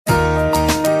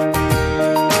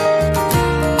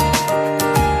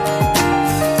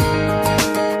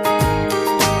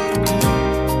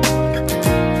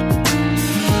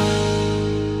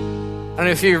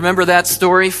know if you remember that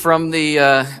story from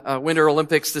the Winter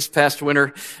Olympics this past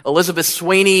winter. Elizabeth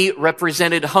Swaney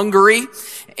represented Hungary,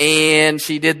 and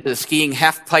she did the skiing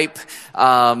half pipe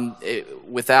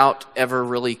without ever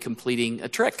really completing a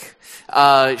trick.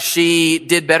 She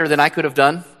did better than I could have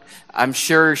done. I'm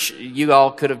sure you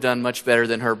all could have done much better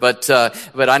than her, but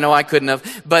I know I couldn't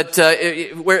have. But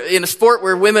we're in a sport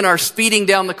where women are speeding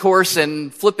down the course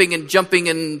and flipping and jumping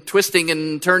and twisting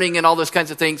and turning and all those kinds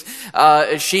of things.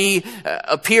 She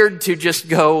appeared to just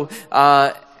go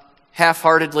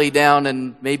half-heartedly down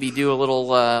and maybe do a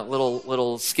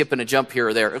little skip and a jump here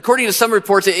or there. According to some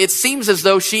reports, it seems as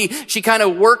though she kind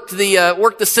of worked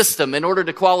the system in order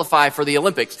to qualify for the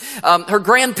Olympics. Her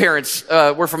grandparents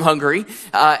were from Hungary,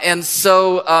 and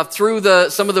so through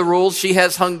some of the rules, she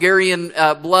has Hungarian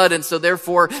blood, and so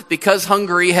therefore, because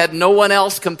Hungary had no one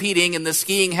else competing in the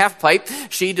skiing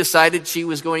halfpipe, she decided she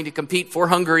was going to compete for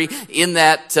Hungary in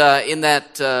that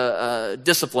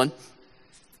discipline.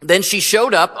 Then she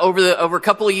showed up over a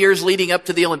couple of years leading up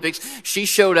to the Olympics. She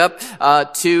showed up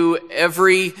to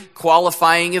every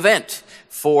qualifying event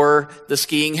for the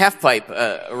skiing halfpipe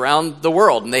around the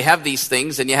world, and they have these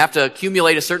things, and you have to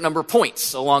accumulate a certain number of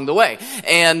points along the way.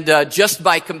 And just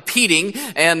by competing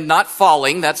and not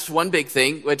falling, that's one big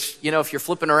thing. Which, you know, if you're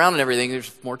flipping around and everything,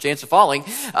 there's more chance of falling.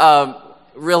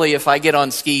 Really, if I get on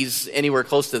skis anywhere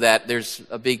close to that, there's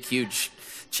a big, huge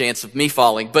chance of me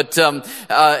falling. But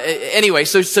anyway,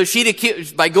 so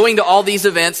she, by going to all these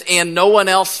events and no one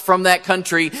else from that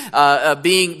country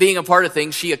being a part of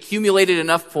things, she accumulated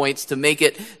enough points to make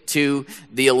it to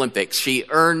the Olympics. She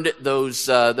earned those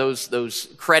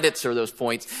credits or those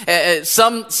points.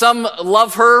 Some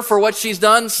love her for what she's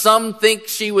done. Some think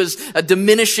she was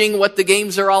diminishing what the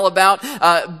games are all about.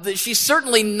 She's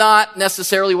certainly not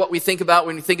necessarily what we think about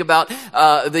when we think about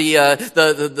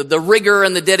the rigor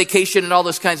and the dedication and all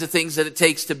those kinds of things that it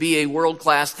takes to be a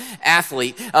world-class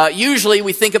athlete. Usually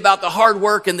we think about the hard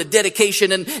work and the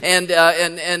dedication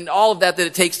and all of that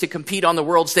it takes to compete on the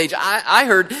world stage. I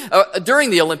heard during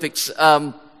the Olympics,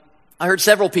 I heard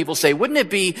several people say, wouldn't it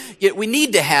be, we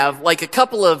need to have like a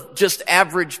couple of just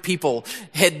average people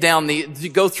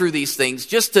go through these things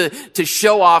just to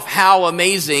show off how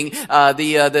amazing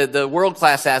the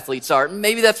world-class athletes are.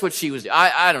 Maybe that's what she was doing.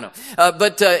 I don't know.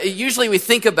 But usually we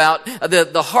think about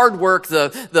the hard work,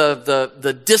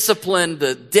 the discipline,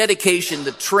 the dedication,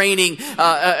 the training,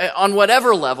 on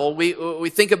whatever level. We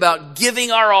think about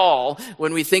giving our all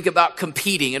when we think about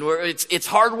competing, and it's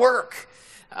hard work.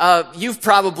 You've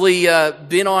probably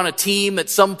been on a team at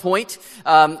some point,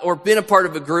 or been a part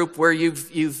of a group where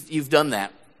you've done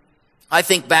that. I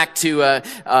think back to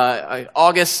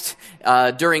August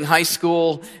during high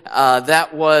school. That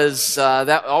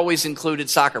always included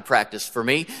soccer practice for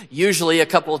me. Usually a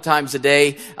couple of times a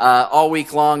day, all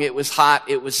week long. It was hot,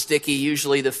 it was sticky.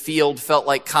 Usually the field felt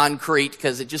like concrete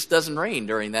because it just doesn't rain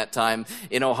during that time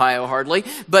in Ohio hardly.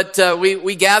 But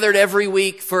we gathered every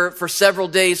week for several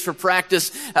days for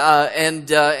practice, and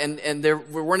there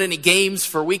weren't any games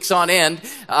for weeks on end,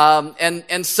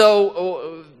 and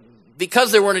so.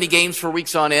 Because there weren't any games for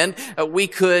weeks on end, we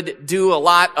could do a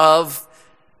lot of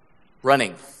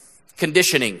running,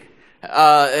 conditioning.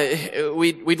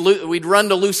 We'd run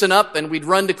to loosen up, and we'd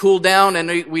run to cool down,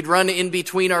 and we'd run in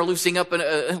between our loosening up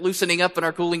and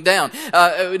our cooling down.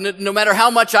 No matter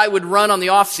how much I would run on the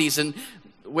off season,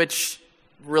 which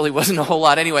really wasn't a whole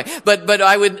lot anyway, but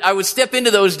I would step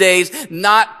into those days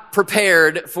not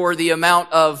prepared for the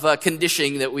amount of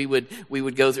conditioning that we would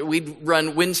go through. We'd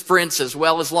run wind sprints as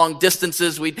well as long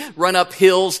distances. We'd run up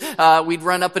hills. We'd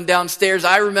run up and down stairs.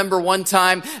 I remember one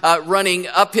time running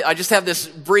up. I just have this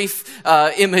brief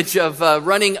image of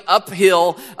running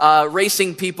uphill,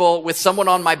 racing people with someone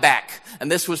on my back, and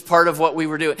this was part of what we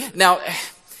were doing. Now,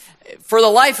 for the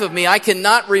life of me, I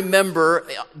cannot remember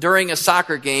during a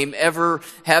soccer game ever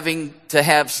having to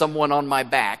have someone on my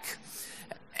back.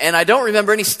 And I don't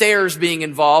remember any stairs being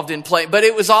involved in play, but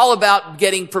it was all about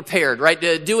getting prepared, right?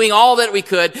 Doing all that we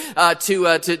could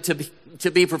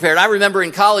to be prepared. I remember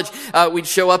in college, we'd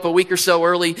show up a week or so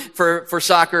early for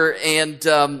soccer,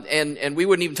 and we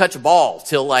wouldn't even touch a ball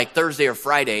till like Thursday or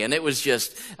Friday, and it was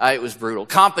just it was brutal.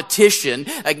 Competition,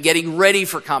 getting ready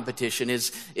for competition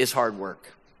is hard work.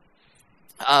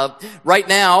 Right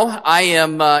now, I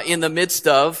am in the midst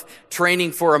of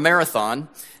training for a marathon.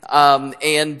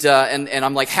 And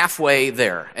I'm like halfway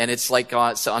there, and it's like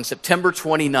on September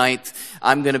 29th,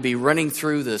 I'm going to be running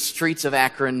through the streets of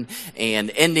Akron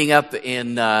and ending up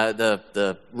in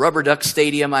the Rubber Duck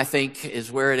Stadium, I think, is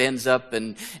where it ends up,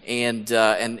 and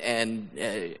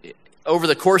over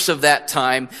the course of that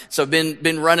time, so I've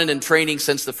been running and training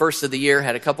since the first of the year,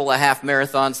 had a couple of half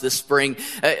marathons this spring.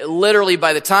 Literally,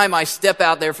 by the time I step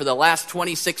out there for the last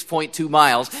 26.2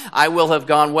 miles, I will have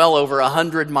gone well over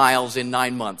 100 miles in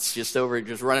 9 months, just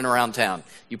running around town.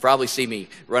 You probably see me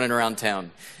running around town.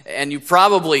 And you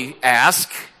probably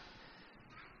ask,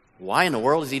 why in the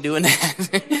world is he doing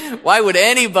that? Why would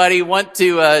anybody want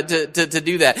to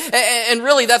do that? And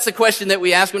really, that's the question that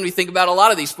we ask when we think about a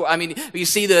lot of these sports. I mean, you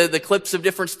see the clips of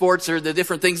different sports or the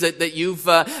different things that you've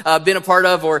been a part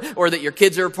of or that your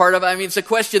kids are a part of. I mean, it's a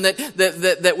question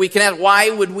that we can ask. Why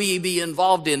would we be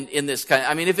involved in this kind?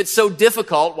 I mean, if it's so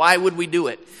difficult, why would we do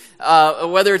it?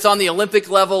 Whether it's on the Olympic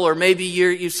level or maybe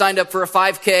you signed up for a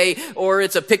 5K or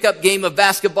it's a pickup game of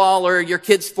basketball or your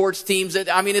kids' sports teams.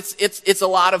 I mean, it's a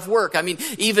lot of work. I mean,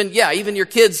 even your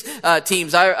kids'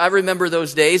 teams. I remember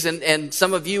those days and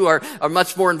some of you are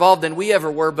much more involved than we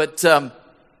ever were, but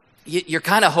you're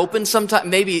kind of hoping sometimes,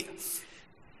 maybe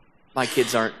my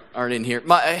kids aren't in here.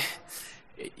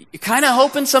 You're kind of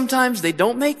hoping sometimes they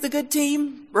don't make the good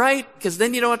team, right? Because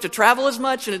then you don't have to travel as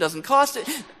much and it doesn't cost it.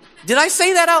 Did I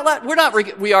say that out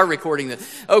loud? We are recording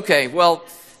this. Okay, well,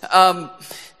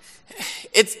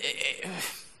 it's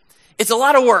a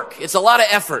lot of work. It's a lot of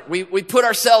effort. We put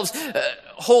ourselves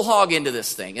whole hog into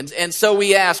this thing. And so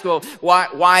we ask, well,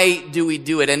 why do we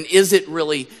do it? And is it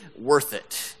really worth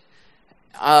it?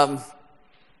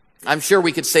 I'm sure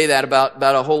we could say that about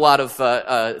a whole lot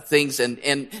of things,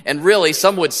 and really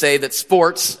some would say that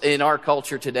sports in our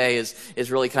culture today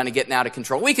is really kind of getting out of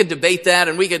control. We could debate that,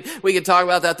 and we could talk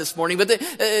about that this morning. But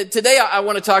today I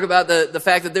want to talk about the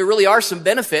fact that there really are some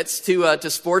benefits to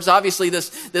sports. Obviously,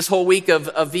 this whole week of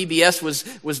VBS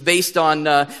was based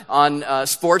on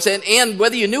sports, and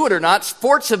whether you knew it or not,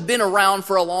 sports have been around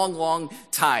for a long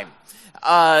time.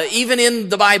 Even in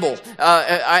the Bible,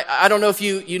 I don't know if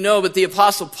you know, but the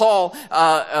Apostle Paul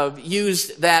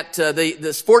used that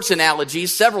the sports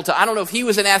analogies several times. I don't know if he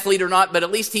was an athlete or not, but at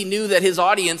least he knew that his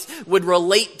audience would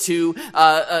relate to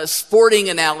sporting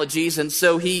analogies, and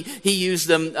so he used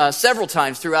them several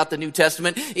times throughout the New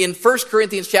Testament. In 1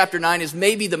 Corinthians chapter 9 is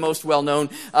maybe the most well known.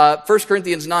 1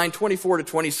 Corinthians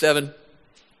 9:24-27.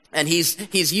 And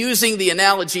he's using the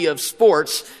analogy of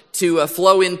sports to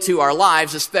flow into our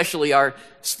lives, especially our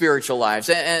spiritual lives.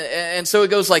 And so it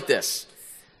goes like this.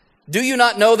 Do you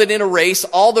not know that in a race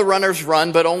all the runners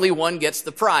run, but only one gets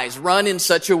the prize? Run in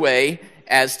such a way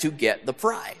as to get the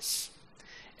prize.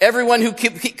 Everyone who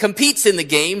competes in the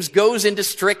games goes into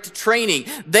strict training.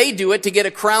 They do it to get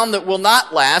a crown that will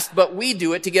not last, but we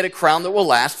do it to get a crown that will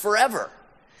last forever.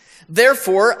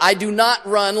 Therefore, I do not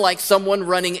run like someone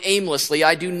running aimlessly.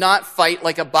 I do not fight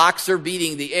like a boxer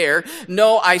beating the air.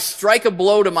 No, I strike a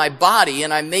blow to my body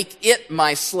and I make it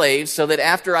my slave so that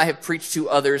after I have preached to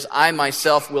others, I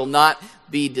myself will not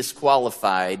be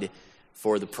disqualified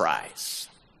for the prize.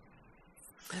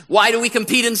 Why do we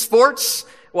compete in sports?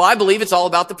 Well, I believe it's all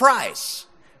about the prize.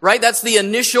 Right? That's the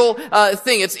initial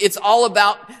thing. It's all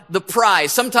about the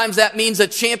prize. Sometimes that means a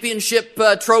championship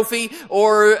trophy,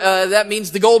 or that means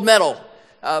the gold medal.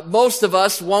 Most of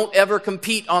us won't ever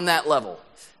compete on that level.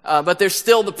 But there's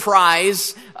still the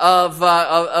prize of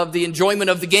the enjoyment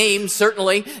of the game,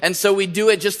 certainly. And so we do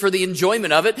it just for the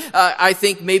enjoyment of it. I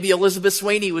think maybe Elizabeth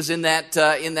Swaney was in that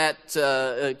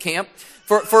camp.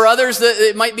 For others,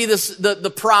 it might be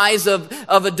the prize of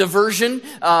a diversion,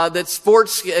 that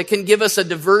sports can give us a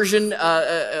diversion,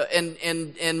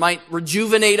 and might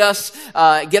rejuvenate us,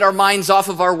 get our minds off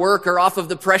of our work or off of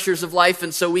the pressures of life,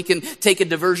 and so we can take a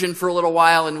diversion for a little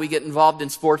while and we get involved in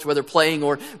sports, whether playing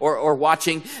or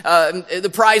watching.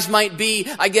 The prize might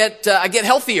be, I get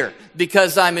healthier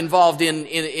because I'm involved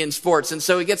in sports, and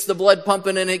so it gets the blood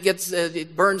pumping and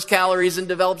it burns calories and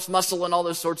develops muscle and all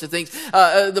those sorts of things.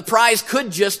 The prize could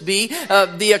just be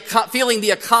feeling the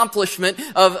accomplishment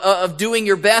of doing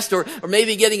your best, or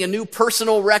maybe getting a new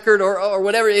personal record or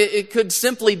whatever. It could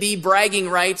simply be bragging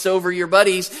rights over your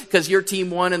buddies because your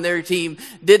team won and their team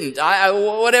didn't.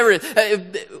 Whatever.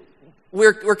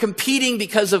 We're competing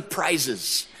because of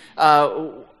prizes.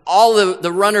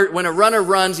 The runner, when a runner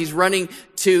runs, he's running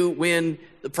to win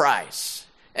the prize.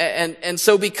 And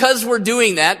so because we're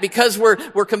doing that, because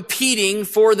we're competing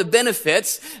for the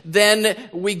benefits, then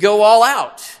we go all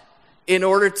out in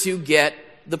order to get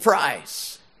the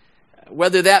prize.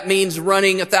 Whether that means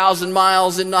running 1,000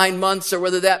 miles in 9 months, or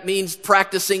whether that means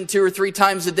practicing 2 or 3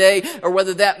 times a day, or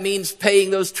whether that means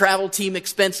paying those travel team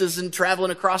expenses and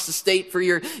traveling across the state for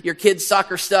your kids'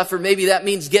 soccer stuff, or maybe that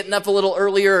means getting up a little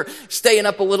earlier, or staying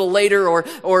up a little later, or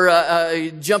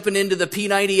jumping into the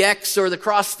P90X or the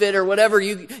CrossFit or whatever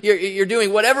you're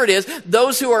doing, whatever it is,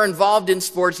 those who are involved in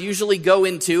sports usually go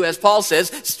into, as Paul says,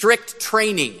 strict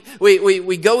training.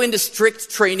 We go into strict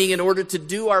training in order to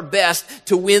do our best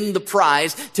to win the prize,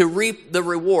 to reap the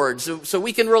rewards. So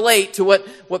we can relate to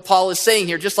what Paul is saying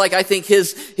here, just like I think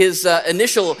his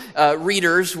initial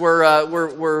readers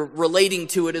were relating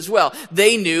to it as well.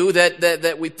 They knew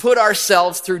that we put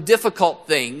ourselves through difficult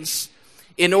things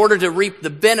in order to reap the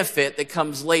benefit that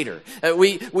comes later.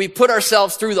 We put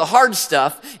ourselves through the hard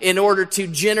stuff in order to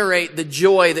generate the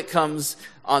joy that comes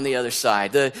on the other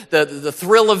side, the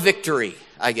thrill of victory,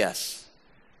 I guess.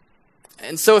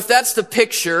 And so if that's the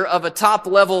picture of a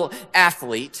top-level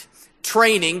athlete,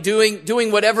 training,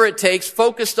 doing whatever it takes,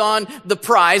 focused on the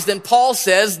prize, then Paul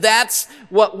says that's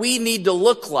what we need to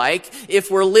look like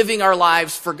if we're living our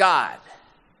lives for God.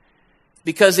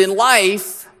 Because in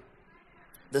life,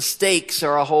 the stakes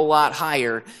are a whole lot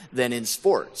higher than in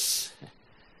sports.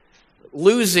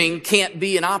 Losing can't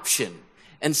be an option.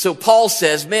 And so Paul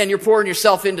says, man, you're pouring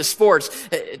yourself into sports.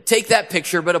 Take that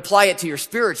picture, but apply it to your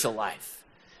spiritual life.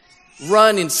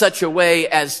 Run in such a way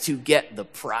as to get the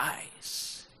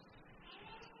prize.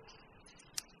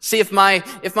 See, if my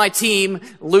team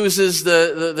loses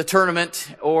the tournament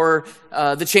or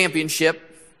the championship,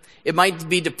 it might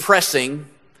be depressing,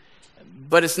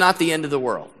 but it's not the end of the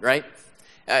world, right?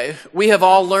 We have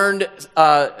all learned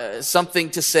something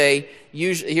to say.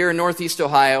 Usually, here in Northeast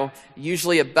Ohio,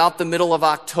 usually about the middle of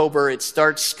October, it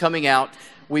starts coming out.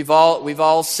 We've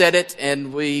all said it,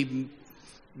 and we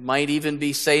might even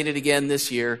be saying it again this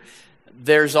year.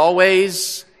 There's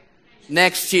always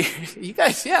next year. You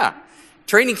guys, yeah.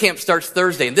 Training camp starts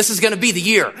Thursday, and this is going to be the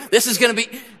year. This is going to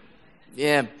be,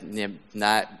 yeah,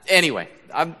 not. Anyway,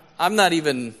 I'm not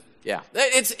even. Yeah,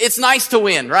 it's nice to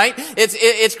win, right?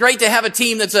 It's great to have a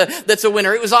team that's a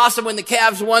winner. It was awesome when the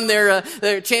Cavs won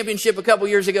their championship a couple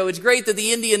years ago. It's great that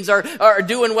the Indians are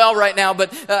doing well right now,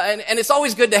 but and it's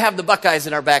always good to have the Buckeyes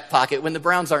in our back pocket when the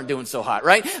Browns aren't doing so hot,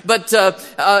 right? But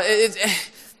how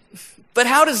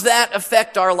does that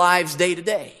affect our lives day to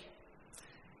day?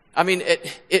 I mean,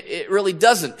 it really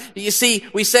doesn't. You see,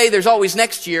 we say there's always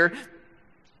next year,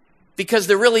 because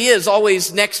there really is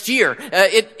always next year.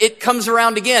 It comes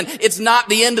around again. It's not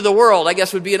the end of the world, I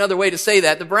guess would be another way to say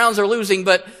that. The Browns are losing,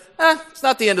 but it's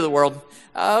not the end of the world.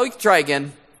 We can try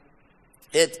again.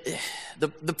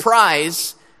 The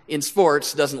prize in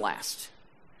sports doesn't last.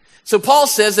 So Paul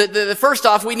says that first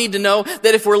off, we need to know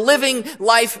that if we're living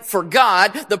life for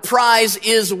God, the prize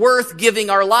is worth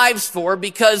giving our lives for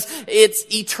because it's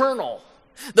eternal.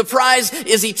 The prize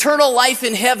is eternal life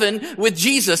in heaven with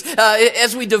Jesus.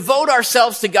 As we devote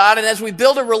ourselves to God and as we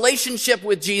build a relationship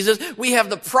with Jesus, we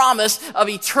have the promise of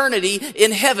eternity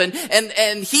in heaven.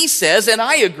 And he says, and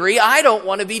I agree, I don't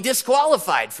want to be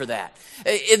disqualified for that.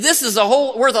 This is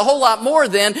worth a whole lot more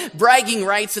than bragging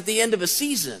rights at the end of a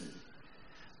season.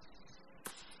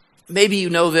 Maybe you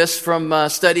know this from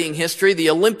studying history. The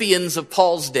Olympians of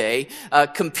Paul's day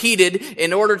competed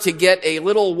in order to get a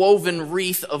little woven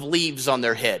wreath of leaves on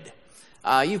their head.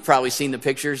 You've probably seen the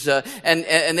pictures.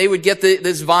 And they would get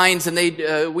these vines and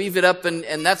they'd weave it up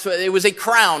and that's what it was, a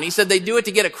crown. He said they do it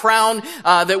to get a crown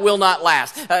that will not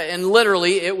last. And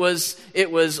literally it was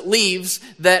leaves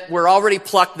that were already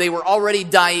plucked. They were already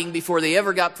dying before they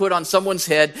ever got put on someone's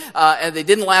head. And they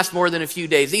didn't last more than a few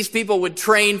days. These people would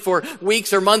train for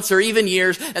weeks or months or even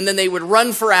years, and then they would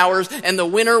run for hours, and the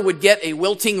winner would get a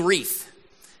wilting wreath.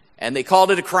 And they called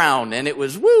it a crown, and it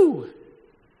was woo.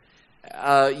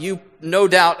 You no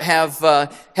doubt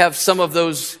have some of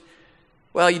those.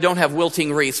 Well, you don't have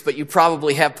wilting wreaths, but you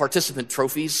probably have participant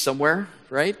trophies somewhere,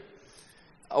 right?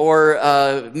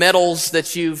 Or medals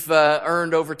that you've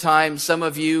earned over time. Some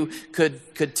of you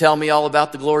could tell me all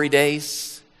about the glory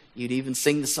days. You'd even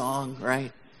sing the song,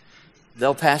 right?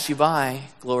 They'll pass you by,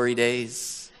 glory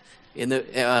days. We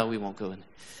won't go in.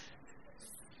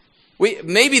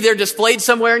 Maybe they're displayed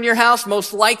somewhere in your house.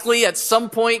 Most likely, at some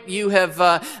point, you have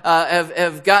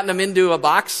gotten them into a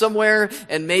box somewhere,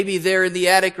 and maybe they're in the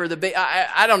attic or the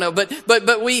I don't know.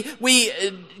 But we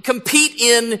compete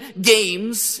in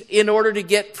games in order to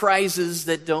get prizes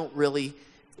that don't really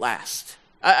last.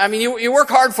 I mean, you work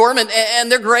hard for them,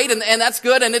 and they're great, and that's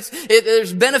good, and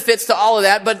there's benefits to all of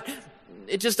that, but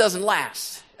it just doesn't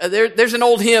last. There's an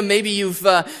old hymn. Maybe you've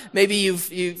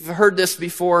heard this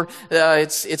before.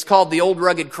 It's called "The Old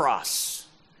Rugged Cross,"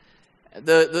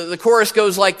 The chorus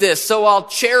goes like this: so I'll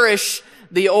cherish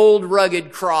the old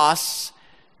rugged cross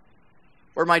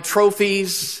where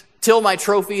till my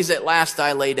trophies at last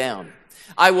I lay down.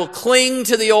 I will cling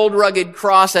to the old rugged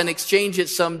cross and exchange it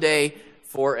someday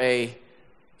for a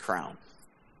crown.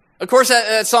 Of course,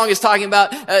 that song is talking about,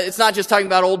 it's not just talking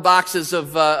about old boxes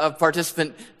of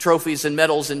participant trophies and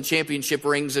medals and championship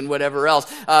rings and whatever else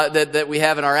that we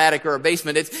have in our attic or our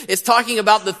basement. It's talking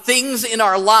about the things in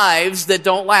our lives that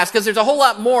don't last, because there's a whole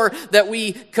lot more that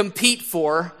we compete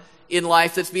for in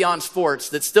life that's beyond sports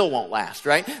that still won't last,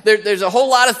 right? There's a whole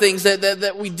lot of things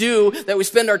that we do, that we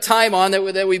spend our time on,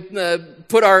 that we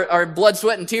put our blood,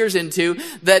 sweat, and tears into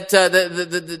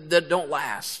that don't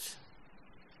last.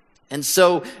 And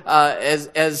so,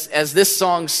 as this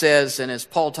song says, and as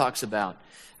Paul talks about,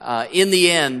 in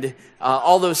the end,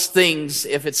 all those things,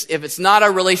 if it's not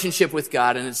our relationship with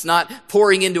God and it's not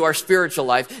pouring into our spiritual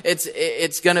life,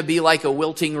 it's going to be like a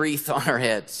wilting wreath on our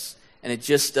heads. And it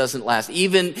just doesn't last.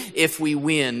 Even if we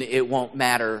win, it won't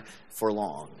matter for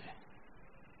long.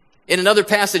 In another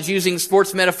passage using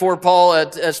sports metaphor,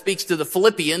 Paul speaks to the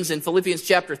Philippians in Philippians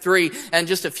chapter 3, and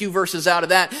just a few verses out of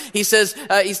that. He says,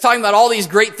 he's talking about all these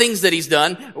great things that he's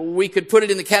done. We could put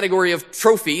it in the category of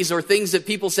trophies, or things that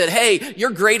people said, hey, you're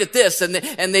great at this, and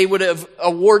they would have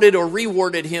awarded or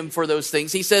rewarded him for those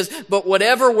things. He says, but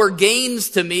whatever were gains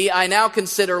to me, I now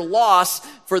consider loss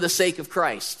for the sake of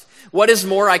Christ. What is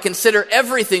more, I consider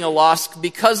everything a loss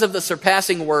because of the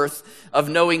surpassing worth of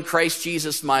knowing Christ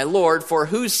Jesus my Lord, for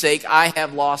whose sake I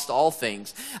have lost all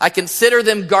things. I consider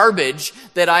them garbage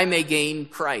that I may gain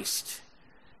Christ.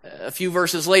 A few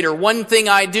verses later, one thing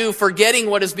I do, forgetting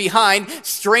what is behind,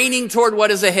 straining toward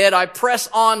what is ahead, I press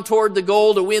on toward the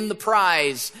goal to win the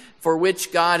prize for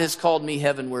which God has called me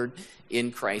heavenward in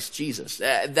Christ Jesus.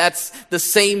 That's the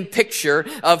same picture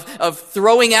of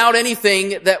throwing out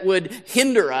anything that would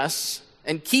hinder us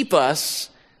and keep us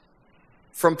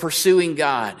from pursuing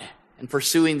God and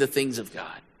pursuing the things of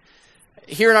God.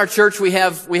 Here in our church, we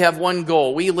have one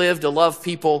goal. We live to love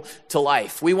people to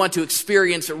life. We want to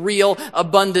experience a real,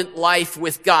 abundant life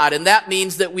with God. And that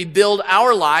means that we build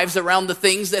our lives around the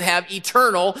things that have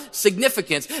eternal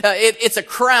significance. It's a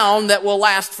crown that will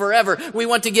last forever. We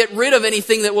want to get rid of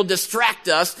anything that will distract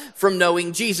us from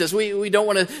knowing Jesus. We don't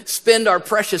want to spend our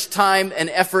precious time and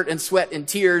effort and sweat and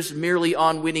tears merely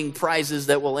on winning prizes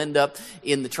that will end up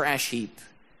in the trash heap.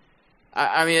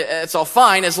 I mean, it's all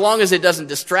fine as long as it doesn't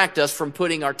distract us from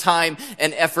putting our time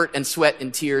and effort and sweat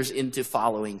and tears into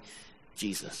following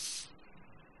Jesus.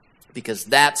 Because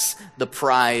that's the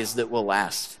prize that will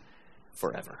last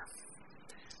forever.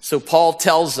 So Paul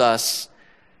tells us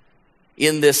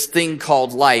in this thing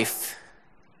called life,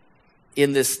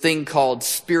 in this thing called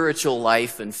spiritual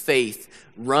life and faith,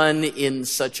 run in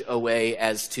such a way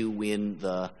as to win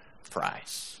the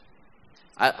prize.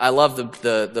 I love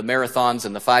the marathons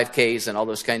and the 5Ks and all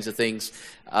those kinds of things.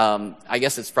 I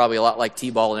guess it's probably a lot like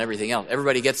T-ball and everything else.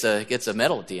 Everybody gets a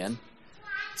medal at the end.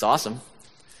 It's awesome.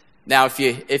 Now, if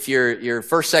you're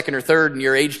first, second, or third in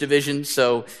your age division,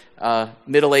 so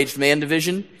middle-aged man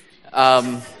division,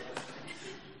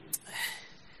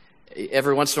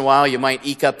 every once in a while you might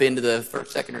eke up into the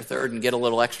first, second, or third and get a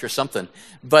little extra something.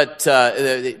 But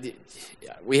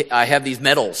I have these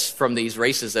medals from these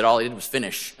races that all I did was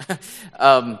finish.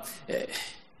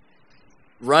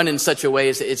 Run in such a way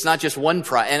as it's not just one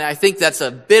prize, and I think that's a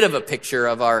bit of a picture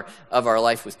of our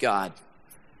life with God.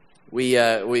 We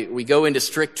go into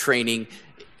strict training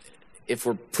if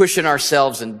we're pushing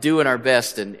ourselves and doing our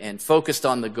best and focused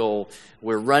on the goal.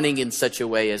 We're running in such a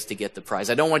way as to get the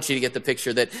prize. I don't want you to get the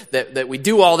picture that we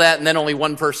do all that and then only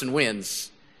one person wins.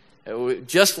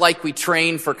 Just like we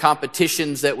train for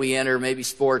competitions that we enter, maybe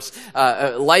sports,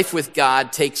 life with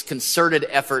God takes concerted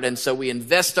effort, and so we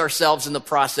invest ourselves in the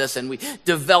process and we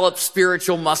develop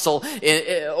spiritual muscle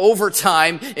over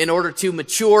time in order to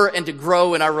mature and to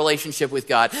grow in our relationship with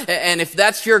God. And if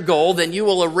that's your goal, then you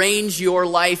will arrange your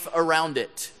life around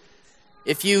it.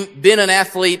 If you've been an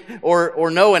athlete or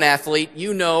know an athlete,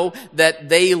 you know that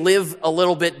they live a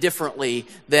little bit differently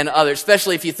than others,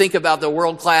 especially if you think about the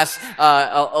world-class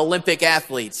Olympic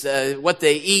athletes, what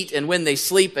they eat and when they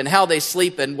sleep and how they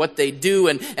sleep and what they do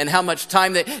and how much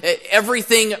time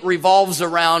everything revolves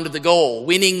around the goal,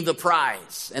 winning the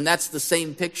prize. And that's the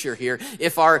same picture here.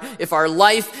 If our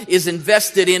life is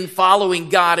invested in following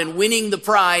God and winning the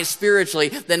prize spiritually,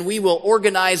 then we will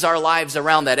organize our lives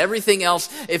around that. Everything else,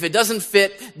 if it doesn't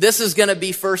fit, this is going to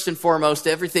be first and foremost.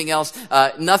 Everything else,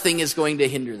 nothing is going to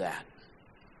hinder that.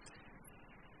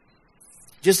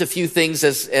 Just a few things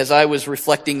as I was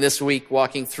reflecting this week,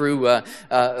 walking through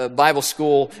Bible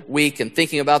school week and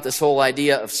thinking about this whole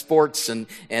idea of sports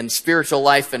and spiritual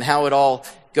life and how it all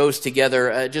goes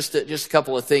together. Just a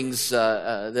couple of things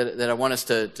that I want us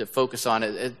to focus on.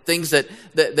 Things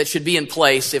that should be in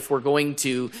place if we're going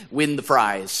to win the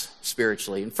prize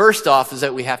spiritually. And first off is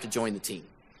that we have to join the team.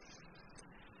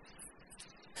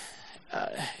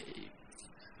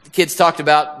 Kids talked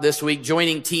about this week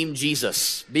joining Team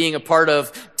Jesus, being a part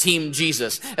of Team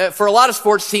Jesus. For a lot of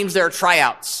sports teams, there are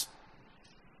tryouts.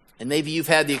 And maybe you've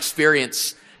had the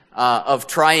experience of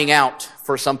trying out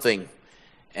for something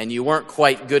and you weren't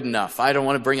quite good enough. I don't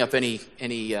want to bring up any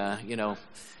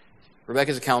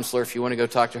Rebecca's a counselor if you want to go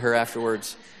talk to her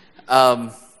afterwards.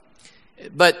 But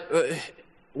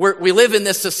we live in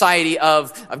this society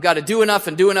of I've got to do enough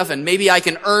and maybe I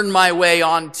can earn my way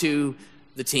onto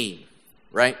the team.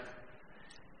 Right?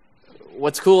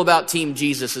 What's cool about Team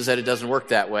Jesus is that it doesn't work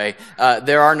that way.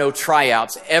 There are no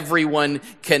tryouts. Everyone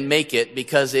can make it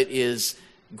because it is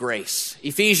grace.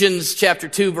 Ephesians chapter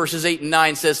 2 verses 8 and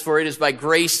 9 says, "For it is by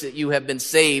grace that you have been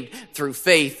saved through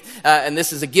faith. And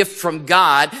this is a gift from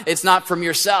God. It's not from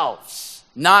yourselves,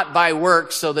 not by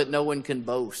works so that no one can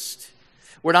boast."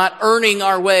 We're not earning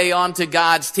our way onto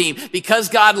God's team. Because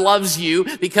God loves you,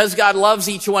 because God loves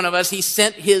each one of us, He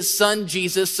sent His Son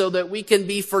Jesus so that we can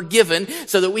be forgiven,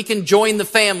 so that we can join the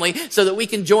family, so that we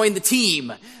can join the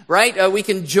team, right? We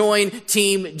can join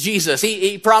Team Jesus.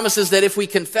 He promises that if we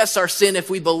confess our sin, if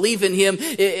we believe in Him,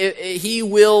 He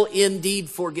will indeed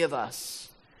forgive us.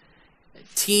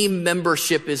 Team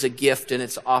membership is a gift and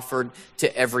it's offered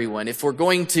to everyone. If we're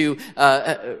going to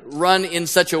run in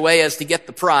such a way as to get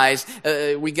the prize,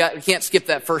 we can't skip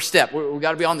that first step. We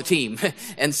got to be on the team.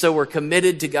 And so we're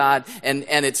committed to God and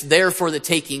it's there for the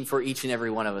taking for each and every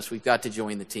one of us. We've got to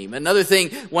join the team. Another thing,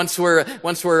 once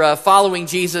we're following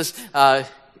Jesus,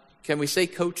 can we say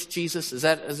Coach Jesus? Is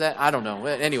that? I don't know.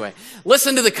 Anyway,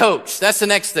 listen to the coach. That's the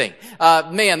next thing.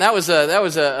 Man, that was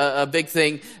a big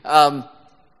thing.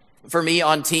 For me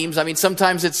on teams. I mean,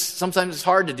 sometimes it's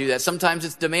hard to do that. Sometimes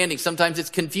it's demanding. Sometimes it's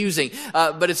confusing.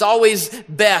 But it's always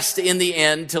best in the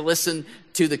end to listen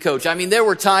to the coach. I mean, there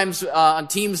were times on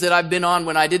teams that I've been on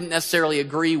when I didn't necessarily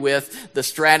agree with the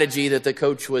strategy that the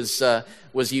coach was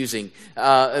using.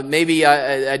 Maybe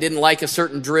I didn't like a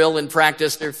certain drill in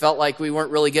practice. Or felt like we weren't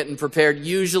really getting prepared.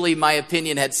 Usually my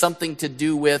opinion had something to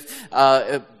do with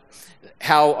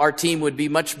how our team would be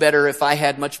much better if I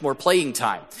had much more playing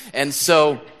time. And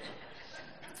so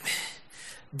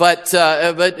But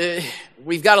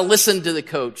we've got to listen to the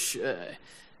coach.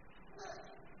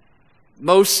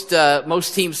 Most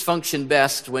teams function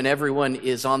best when everyone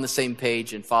is on the same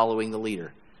page and following the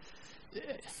leader.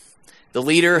 The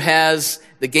leader has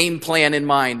the game plan in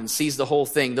mind and sees the whole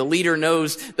thing. The leader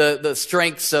knows the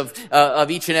strengths of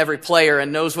each and every player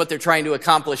and knows what they're trying to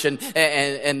accomplish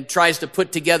and tries to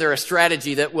put together a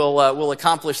strategy that will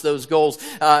accomplish those goals.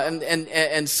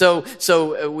 And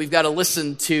so we've got to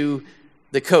listen to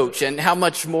the coach. And how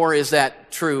much more is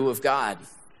that true of God?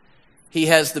 He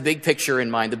has the big picture in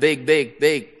mind, the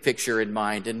big picture in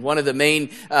mind. And one of the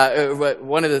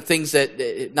things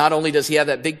that not only does He have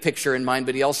that big picture in mind,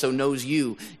 but He also knows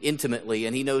you intimately,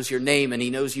 and He knows your name, and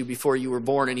He knows you before you were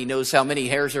born, and He knows how many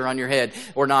hairs are on your head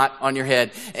or not on your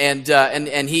head. And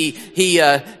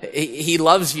He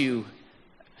loves you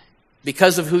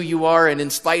because of who you are and in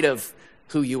spite of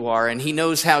who you are, and He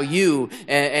knows how you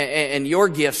and your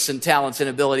gifts and talents and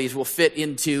abilities will fit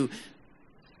into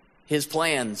His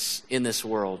plans in this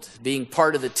world. Being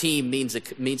part of the team means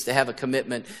to have a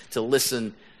commitment to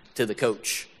listen to the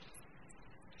coach.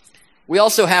 We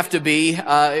also have to be,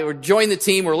 join the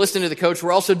team, we're listening to the coach,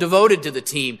 we're also devoted to the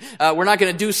team. We're not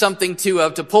going to do something to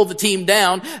pull the team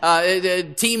down.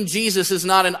 Team Jesus is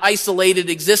not an isolated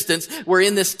existence. We're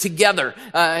in this together.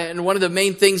 And one of the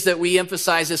main things that we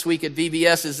emphasize this week at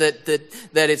VBS is that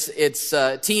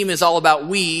it's team is all about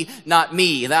we, not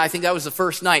me. And I think that was the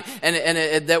first night.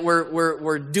 And that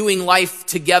we're doing life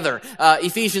together.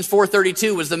 Ephesians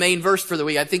 4:32 was the main verse for the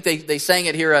week. I think they sang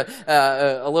it here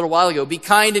a little while ago. Be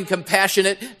kind and compassionate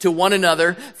to one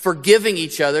another, forgiving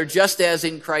each other, just as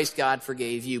in Christ God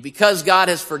forgave you. Because God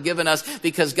has forgiven us,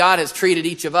 because God has treated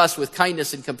each of us with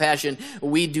kindness and compassion,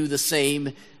 we do the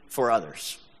same for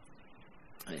others.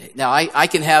 Now, I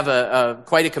can have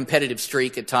quite a competitive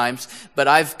streak at times, but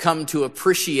I've come to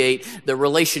appreciate the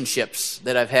relationships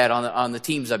that I've had on the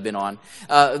teams I've been on.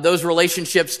 Those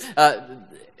relationships,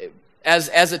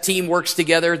 as a team works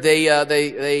together, they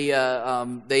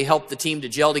help the team to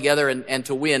gel together and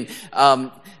to win.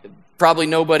 Probably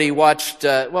nobody watched,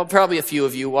 probably a few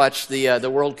of you watched the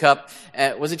World Cup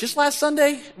was it just last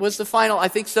Sunday was the final? I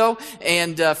think so.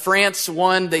 And France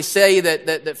won. They say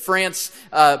that France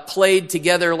played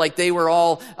together like they were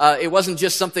all, it wasn't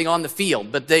just something on the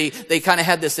field, but they kind of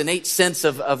had this innate sense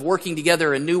of working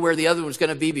together and knew where the other one was going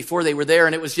to be before they were there.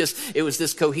 And it was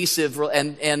this cohesive,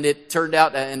 and it turned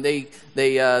out, and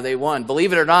they won.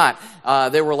 Believe it or not,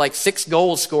 there were like 6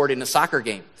 goals scored in a soccer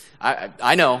game.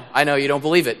 I know you don't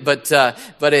believe it, but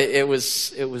it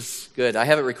was good. I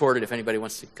have it recorded if anybody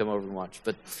wants to come over and watch,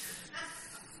 but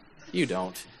you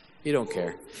don't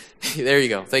care. There you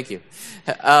go. Thank you.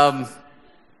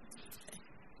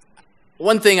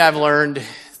 One thing I've learned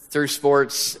through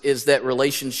sports is that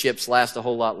relationships last a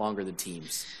whole lot longer than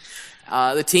teams.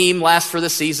 The team lasts for the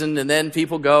season, and then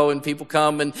people go and people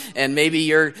come, and maybe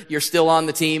you're still on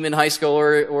the team in high school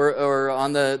or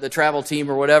on the travel team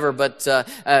or whatever. But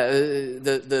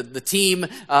the team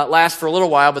lasts for a little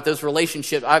while. But those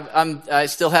relationships, I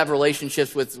still have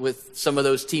relationships with some of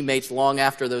those teammates long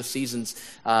after those seasons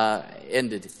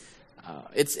ended.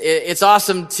 It's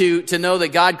awesome to know that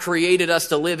God created us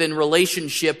to live in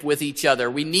relationship with each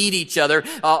other. We need each other.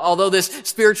 Although this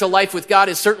spiritual life with God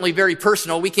is certainly very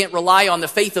personal, we can't rely on the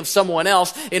faith of someone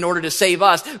else in order to save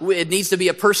us. It needs to be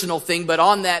a personal thing, but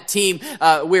on that team,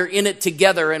 we're in it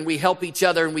together, and we help each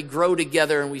other, and we grow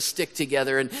together, and we stick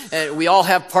together, and we all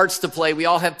have parts to play. We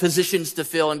all have positions to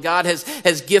fill, and God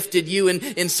has gifted you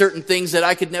in certain things that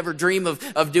I could never dream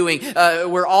of doing.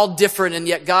 We're all different, and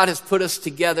yet God has put us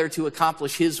together to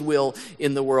accomplish His will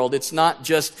in the world. It's not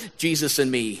just Jesus and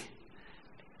me.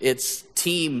 It's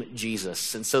Team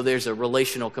Jesus. And so there's a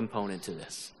relational component to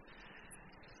this.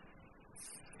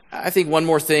 I think one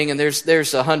more thing, and there's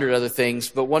 100 other things,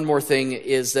 but one more thing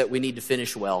is that we need to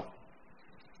finish well.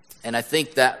 And I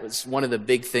think that was one of the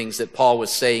big things that Paul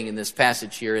was saying in this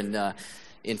passage here in 1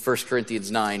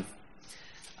 Corinthians 9.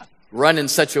 Run in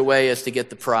such a way as to get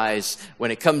the prize.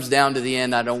 When it comes down to the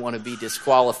end, I don't want to be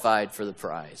disqualified for the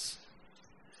prize.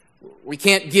 We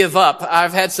can't give up.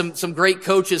 I've had some great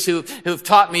coaches who've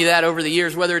taught me that over the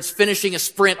years, whether it's finishing a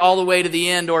sprint all the way to the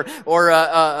end or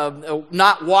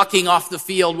not walking off the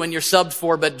field when you're subbed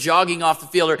for, but jogging off the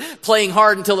field, or playing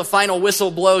hard until the final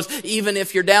whistle blows, even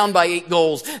if you're down by 8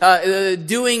 goals.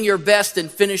 Doing your best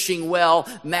and finishing well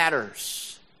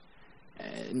matters.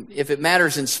 And if it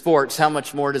matters in sports, how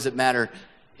much more does it matter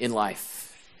in life?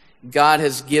 God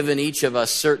has given each of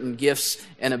us certain gifts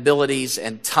and abilities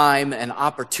and time and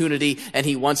opportunity, and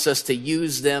He wants us to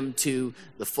use them to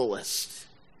the fullest.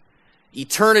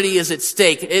 Eternity is at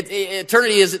stake.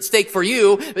 Eternity is at stake for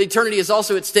you, but eternity is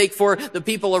also at stake for the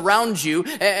people around you.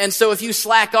 And so if you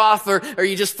slack off or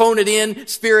you just phone it in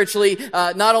spiritually,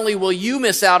 not only will you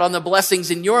miss out on the blessings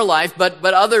in your life, but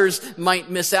others might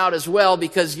miss out as well,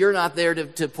 because you're not there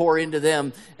to pour into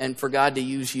them and for God to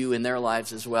use you in their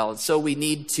lives as well. And so we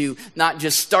need to not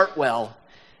just start well,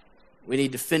 we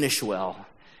need to finish well.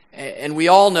 And we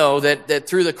all know that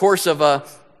through the course of a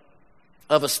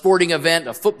sporting event,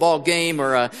 a football game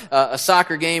or a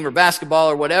soccer game or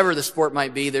basketball or whatever the sport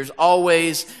might be, there's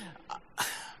always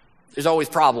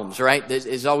problems, right?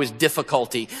 There's always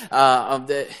difficulty.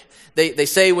 They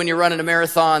say when you're running a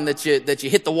marathon that you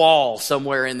hit the wall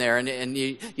somewhere in there, and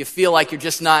you feel like you're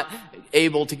just not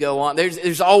able to go on.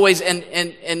 There's always,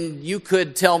 and you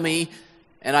could tell me,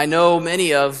 and I know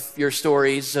many of your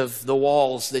stories of the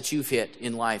walls that you've hit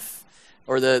in life,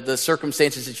 or the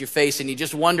circumstances that you face, and you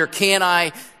just wonder, can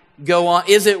I go on?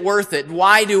 Is it worth it?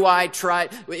 Why do I try?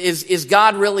 Is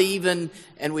God really even?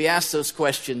 And we ask those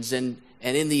questions, and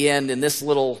in the end, in this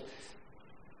little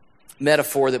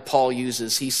metaphor that Paul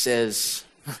uses, he says,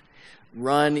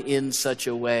 run in such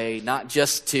a way, not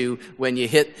just to, when you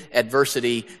hit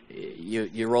adversity,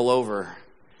 you roll over.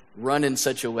 Run in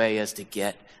such a way as to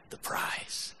get the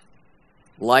prize.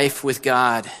 Life with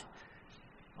God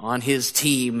on His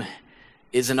team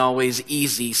isn't always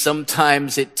easy.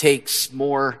 Sometimes it takes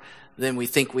more than we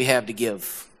think we have to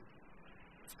give.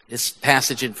 This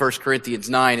passage in 1 Corinthians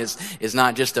 9 is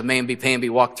not just a mamby-pamby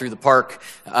walk through the park.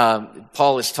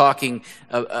 Paul is talking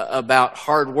about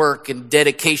hard work and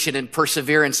dedication and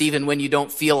perseverance, even when you don't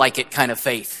feel like it kind of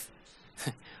faith.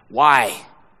 Why?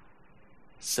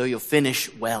 So you'll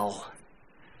finish well.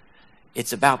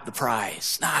 It's about the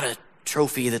prize, not a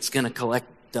trophy that's going to collect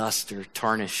dust or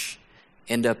tarnish,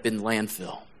 end up in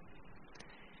landfill.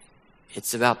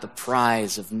 It's about the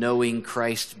prize of knowing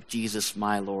Christ Jesus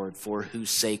my Lord, for whose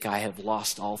sake I have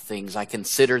lost all things. I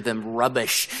consider them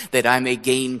rubbish, that I may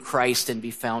gain Christ and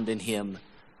be found in Him,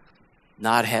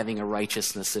 not having a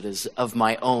righteousness that is of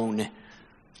my own,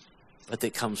 but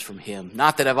that comes from him.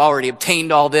 Not that I've already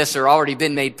obtained all this or already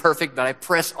been made perfect, but I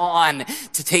press on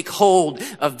to take hold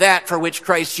of that for which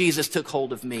Christ Jesus took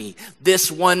hold of me.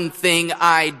 This one thing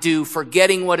I do,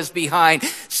 forgetting what is behind,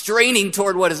 straining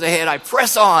toward what is ahead, I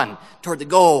press on toward the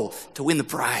goal to win the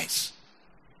prize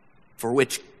for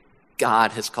which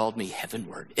God has called me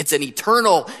heavenward. It's an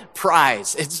eternal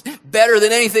prize. It's better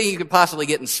than anything you could possibly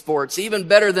get in sports, even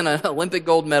better than an Olympic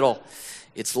gold medal.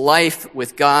 It's life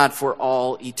with God for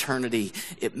all eternity.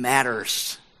 It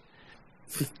matters.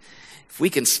 If we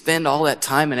can spend all that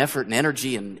time and effort and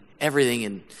energy and everything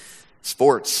in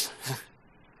sports,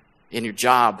 in your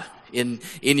job, in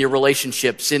your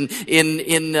relationships, in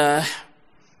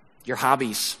your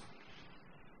hobbies,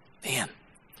 man,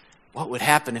 what would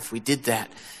happen if we did that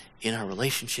in our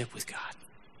relationship with God?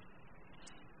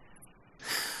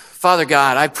 Father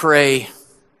God, I pray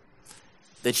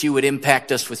that you would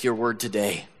impact us with your word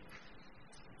today.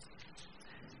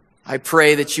 I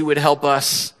pray that you would help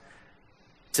us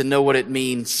to know what it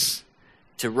means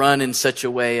to run in such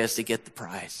a way as to get the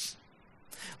prize.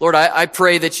 Lord, I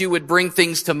pray that you would bring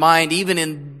things to mind, even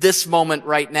in this moment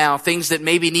right now, things that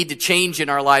maybe need to change in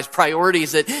our lives,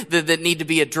 priorities that need to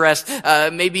be addressed,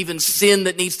 maybe even sin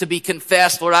that needs to be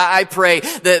confessed. Lord, I pray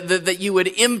that you would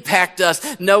impact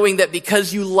us, knowing that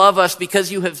because you love us,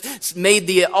 because you have made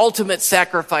the ultimate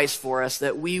sacrifice for us,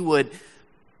 that we would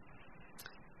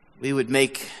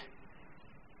make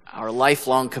our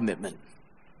lifelong commitment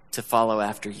to follow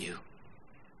after you.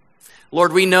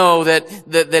 Lord, we know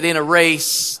that in a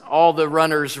race, all the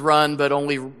runners run, but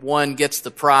only one gets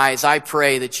the prize. I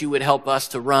pray that you would help us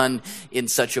to run in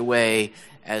such a way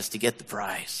as to get the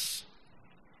prize.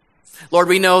 Lord,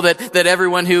 we know that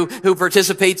everyone who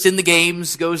participates in the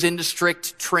games goes into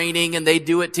strict training, and they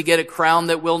do it to get a crown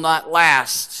that will not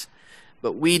last.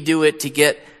 But we do it to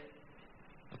get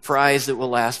a prize that will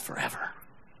last forever.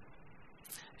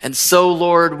 And so,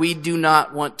 Lord, we do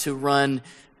not want to run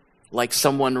like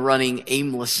someone running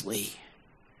aimlessly.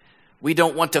 We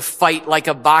don't want to fight like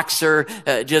a boxer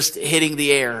just hitting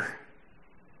the air.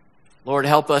 Lord,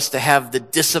 help us to have the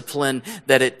discipline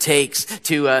that it takes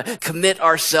to commit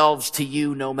ourselves to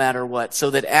you no matter what, so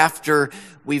that after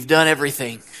we've done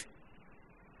everything,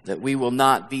 that we will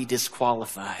not be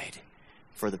disqualified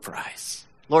for the prize.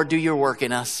 Lord, do your work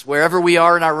in us. Wherever we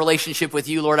are in our relationship with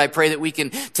you, Lord, I pray that we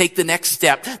can take the next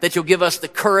step, that you'll give us the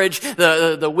courage,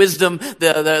 the wisdom,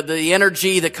 the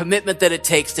energy, the commitment that it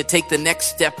takes to take the next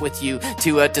step with you,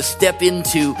 to step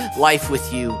into life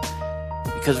with you.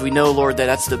 Because we know, Lord, that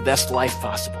that's the best life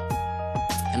possible.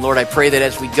 And Lord, I pray that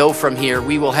as we go from here,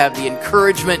 we will have the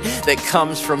encouragement that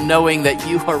comes from knowing that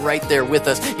you are right there with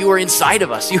us. You are inside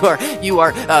of us. You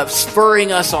are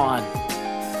spurring us on.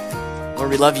 Lord,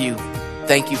 we love you.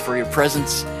 Thank you for your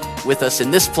presence with us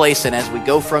in this place and as we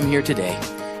go from here today.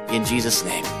 In Jesus'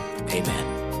 name,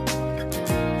 amen.